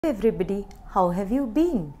Everybody, how have you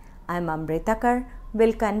been? I am Amritakar,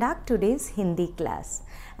 will conduct today's Hindi class,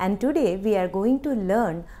 and today we are going to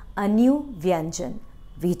learn a new Vyanjan.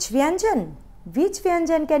 Which Vyanjan? Which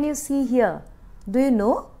Vyanjan can you see here? Do you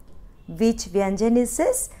know? Which Vyanjan is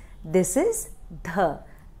this? This is dha.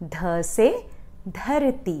 Dha se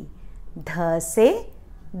dharati. Dha se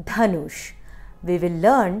dhanush. We will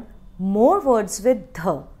learn more words with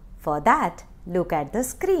dha. For that, look at the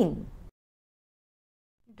screen.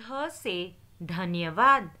 ध से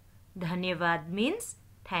धन्यवाद. धन्यवाद means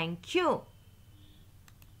thank you.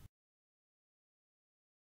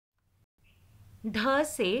 ध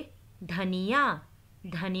से धनिया.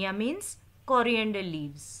 धनिया means coriander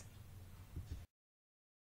leaves.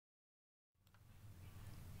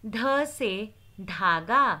 ध से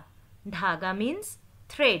धागा. धागा means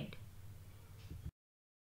thread.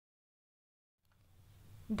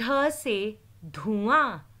 ध से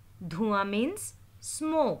धुआं. धुआं means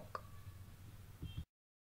smoke.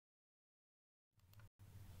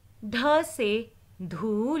 ध से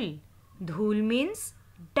धूल. धूल means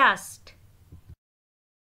dust.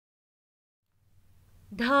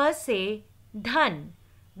 ध से धन.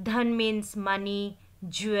 धन means money,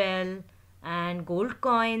 jewel and gold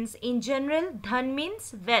coins. In general, dhan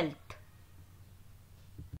means wealth.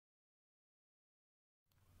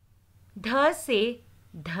 ध से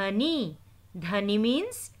धनी. धनी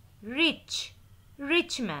means rich.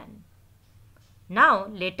 Rich man. Now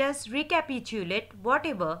let us recapitulate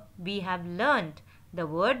whatever we have learned, the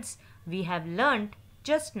words we have learned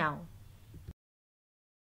just now.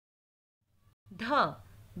 ध.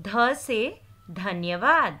 ध से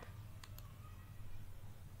धन्यवाद.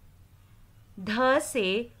 ध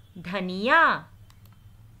से धनिया.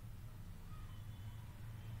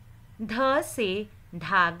 ध से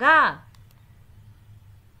धागा.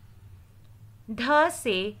 ध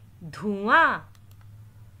से धुआं.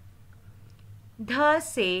 ध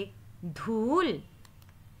से धूल.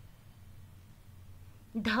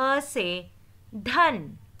 ध से धन.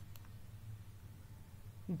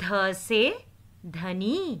 ध से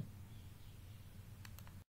धनी.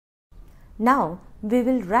 Now we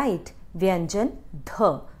will write Vyanjan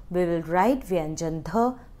dha. We will write Vyanjan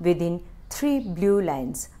dha within 3 blue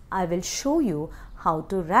lines. I will show you how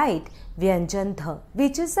to write Vyanjan dha,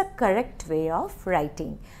 which is the correct way of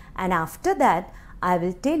writing. And after that, I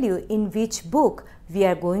will tell you in which book we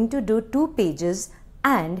are going to do 2 pages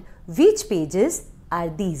and which pages are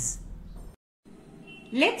these.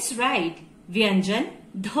 Let's write Vyanjan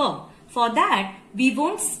dha. For that, we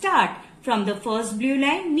won't start from the first blue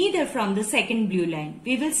line, neither from the second blue line.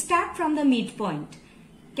 We will start from the midpoint.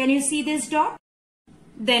 Can you see this dot?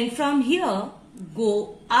 Then from here,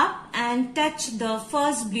 go up and touch the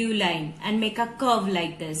first blue line and make a curve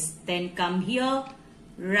like this. Then come here,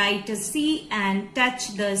 write a C and touch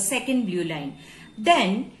the second blue line.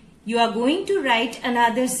 Then you are going to write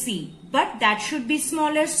another C, but that should be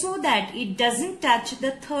smaller so that it doesn't touch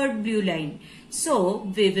the third blue line.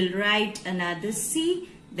 So we will write another C,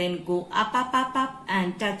 then go up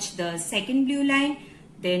and touch the second blue line.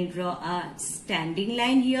 Then draw a standing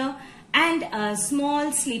line here and a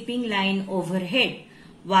small sleeping line overhead.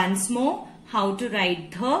 Once more, how to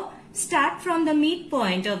write dha. Start from the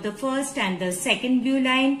midpoint of the first and the second blue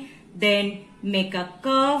line. Then make a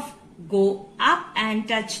curve, go up and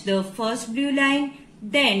touch the first blue line.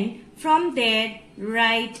 Then from there,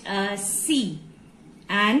 write a C.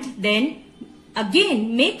 And then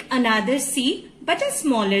again make another C, but a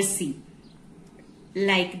smaller C.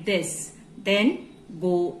 Like this. Then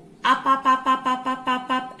go up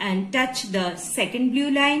and touch the second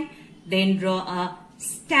blue line. Then draw a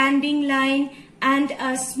standing line and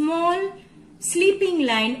a small sleeping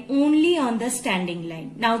line only on the standing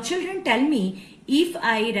line. Now children, tell me, if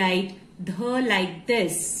I write dha like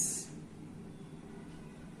this,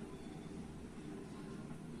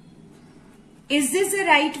 is this the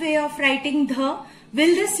right way of writing dha?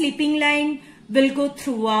 Will the sleeping line will go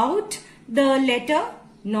throughout the letter?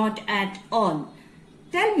 Not at all.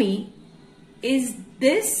 Tell me, is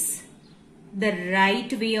this the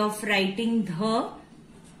right way of writing dha?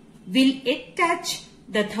 Will it touch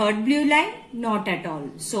the third blue line? Not at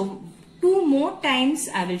all. So 2 more times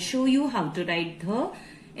I will show you how to write dha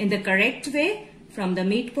in the correct way. From the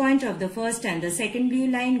midpoint of the first and the second blue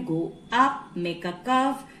line, go up, make a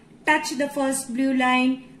curve, touch the first blue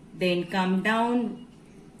line, then come down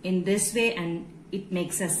in this way and it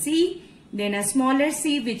makes a C. Then a smaller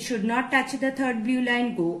C which should not touch the third blue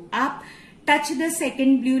line, go up, touch the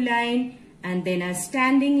second blue line and then a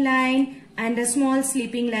standing line and a small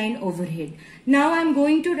sleeping line overhead. Now I'm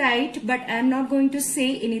going to write, but I'm not going to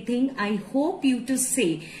say anything. I hope you to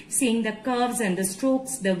say, seeing the curves and the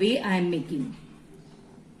strokes the way I'm making.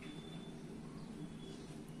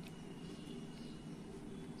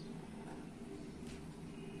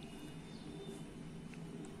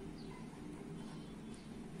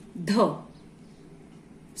 The.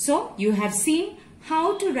 So you have seen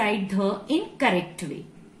how to write the in correct way.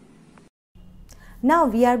 Now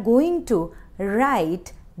we are going to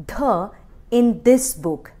write the in this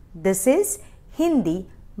book. This is Hindi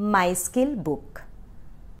My Skill book.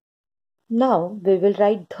 Now we will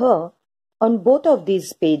write the on both of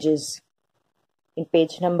these pages, in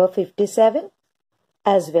page number 57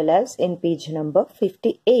 as well as in page number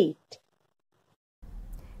 58.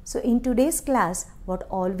 So in today's class, what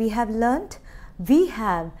all we have learnt? We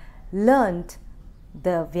have learnt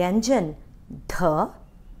the Vyanjan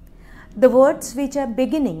the words which are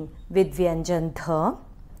beginning with Vyanjan dha.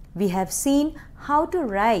 We have seen how to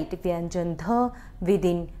write Vyanjan dha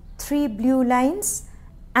within 3 blue lines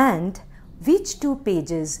and which 2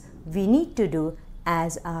 pages we need to do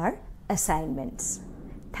as our assignments.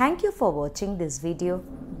 Thank you for watching this video.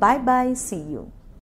 Bye bye. See you.